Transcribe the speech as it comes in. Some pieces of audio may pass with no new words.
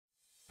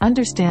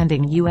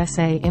Understanding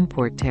USA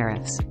import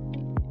tariffs.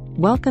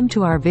 Welcome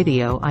to our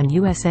video on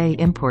USA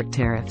import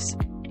tariffs.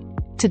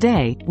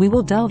 Today, we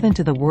will delve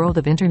into the world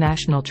of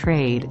international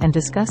trade and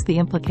discuss the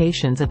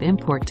implications of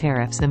import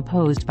tariffs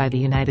imposed by the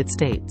United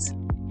States.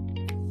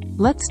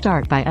 Let's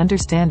start by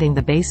understanding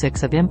the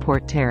basics of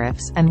import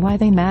tariffs and why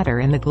they matter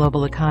in the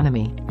global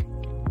economy.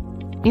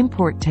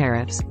 Import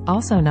tariffs,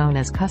 also known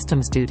as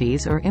customs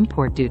duties or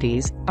import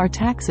duties, are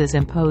taxes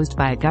imposed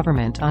by a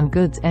government on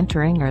goods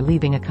entering or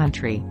leaving a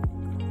country.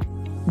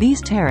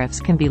 These tariffs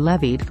can be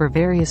levied for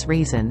various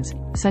reasons,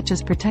 such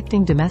as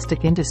protecting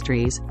domestic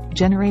industries,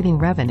 generating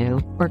revenue,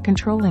 or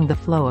controlling the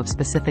flow of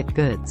specific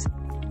goods.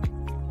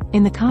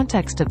 In the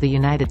context of the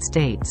United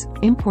States,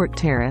 import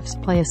tariffs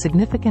play a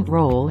significant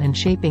role in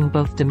shaping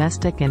both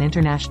domestic and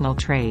international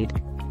trade.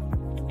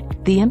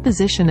 The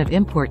imposition of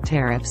import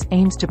tariffs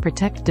aims to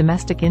protect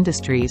domestic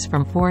industries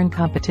from foreign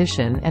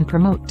competition and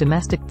promote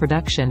domestic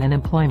production and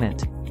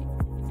employment.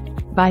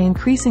 By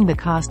increasing the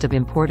cost of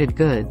imported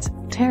goods,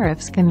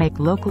 tariffs can make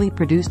locally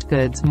produced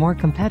goods more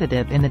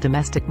competitive in the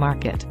domestic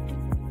market.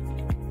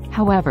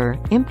 However,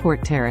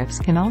 import tariffs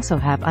can also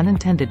have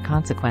unintended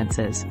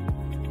consequences.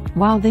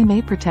 While they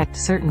may protect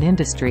certain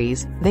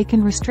industries, they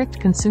can restrict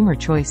consumer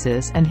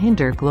choices and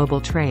hinder global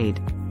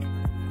trade.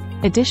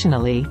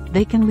 Additionally,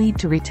 they can lead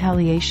to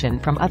retaliation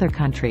from other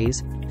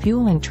countries,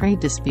 fueling trade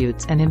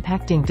disputes and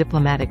impacting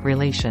diplomatic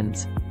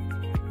relations.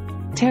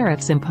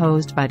 Tariffs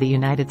imposed by the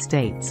United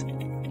States.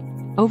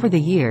 Over the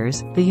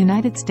years, the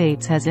United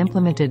States has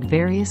implemented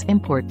various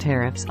import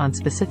tariffs on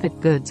specific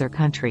goods or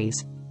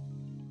countries.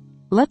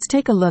 Let's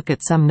take a look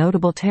at some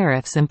notable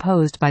tariffs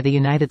imposed by the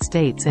United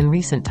States in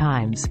recent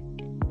times.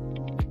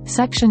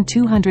 Section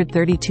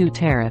 232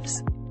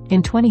 tariffs.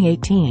 In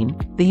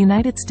 2018, the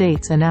United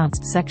States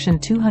announced Section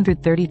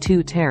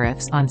 232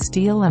 tariffs on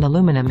steel and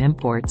aluminum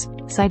imports,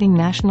 citing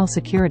national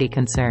security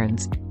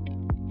concerns.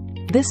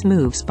 This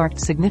move sparked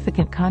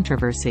significant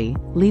controversy,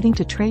 leading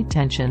to trade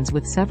tensions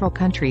with several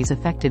countries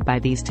affected by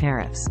these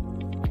tariffs.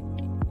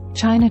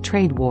 China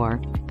trade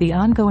war. The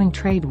ongoing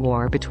trade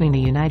war between the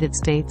United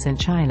States and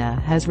China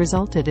has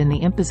resulted in the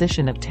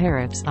imposition of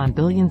tariffs on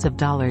billions of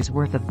dollars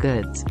worth of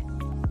goods.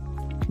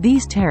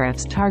 These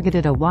tariffs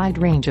targeted a wide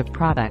range of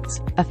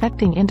products,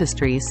 affecting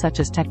industries such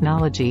as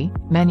technology,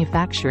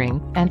 manufacturing,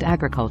 and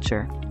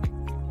agriculture.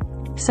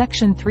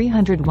 Section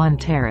 301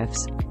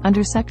 tariffs.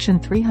 Under Section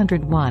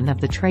 301 of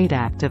the Trade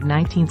Act of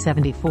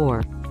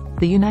 1974,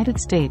 the United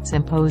States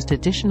imposed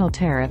additional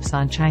tariffs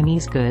on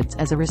Chinese goods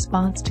as a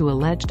response to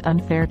alleged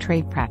unfair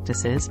trade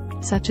practices,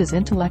 such as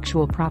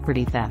intellectual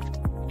property theft.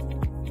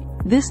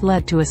 This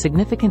led to a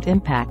significant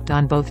impact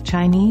on both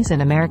Chinese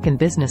and American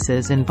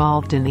businesses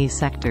involved in these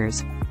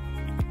sectors.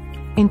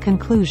 In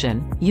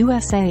conclusion,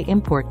 USA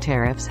import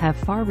tariffs have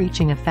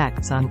far-reaching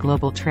effects on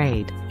global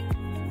trade.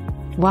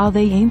 While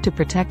they aim to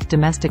protect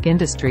domestic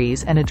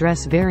industries and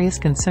address various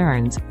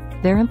concerns,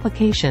 their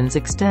implications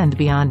extend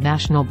beyond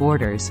national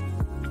borders.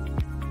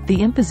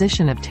 The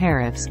imposition of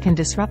tariffs can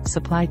disrupt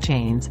supply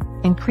chains,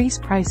 increase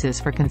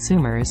prices for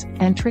consumers,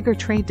 and trigger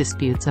trade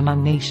disputes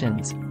among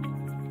nations.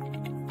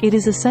 It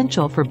is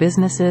essential for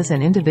businesses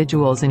and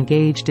individuals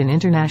engaged in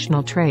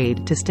international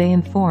trade to stay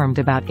informed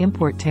about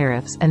import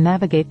tariffs and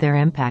navigate their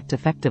impact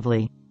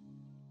effectively.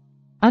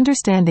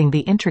 Understanding the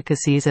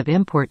intricacies of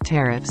import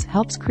tariffs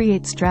helps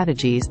create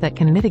strategies that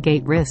can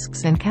mitigate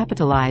risks and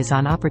capitalize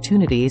on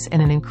opportunities in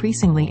an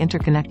increasingly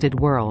interconnected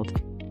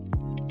world.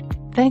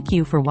 Thank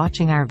you for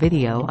watching our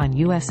video on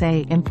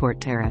USA import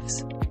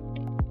tariffs.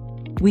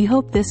 We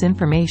hope this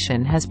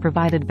information has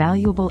provided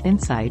valuable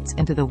insights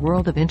into the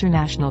world of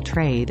international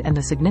trade and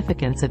the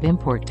significance of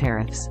import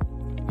tariffs.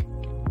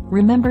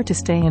 Remember to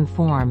stay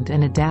informed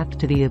and adapt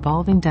to the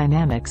evolving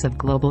dynamics of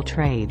global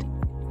trade.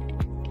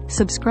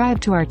 Subscribe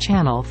to our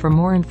channel for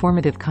more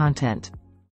informative content.